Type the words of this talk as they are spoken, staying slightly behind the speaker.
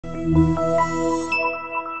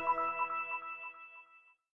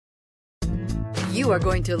You are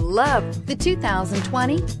going to love the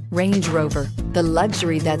 2020 Range Rover. The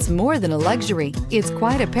luxury that's more than a luxury. It's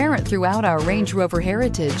quite apparent throughout our Range Rover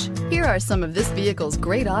heritage. Here are some of this vehicle's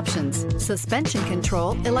great options: suspension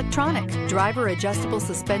control, electronic, driver adjustable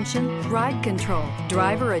suspension, ride control,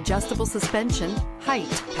 driver adjustable suspension,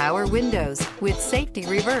 height, power windows with safety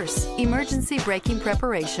reverse, emergency braking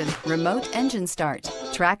preparation, remote engine start,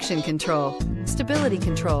 traction control, stability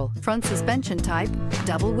control, front suspension type,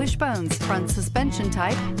 double wishbones, front suspension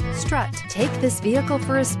type, strut. Take this vehicle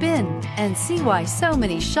for a spin and see why so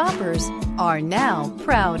many shoppers are now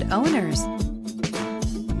proud owners.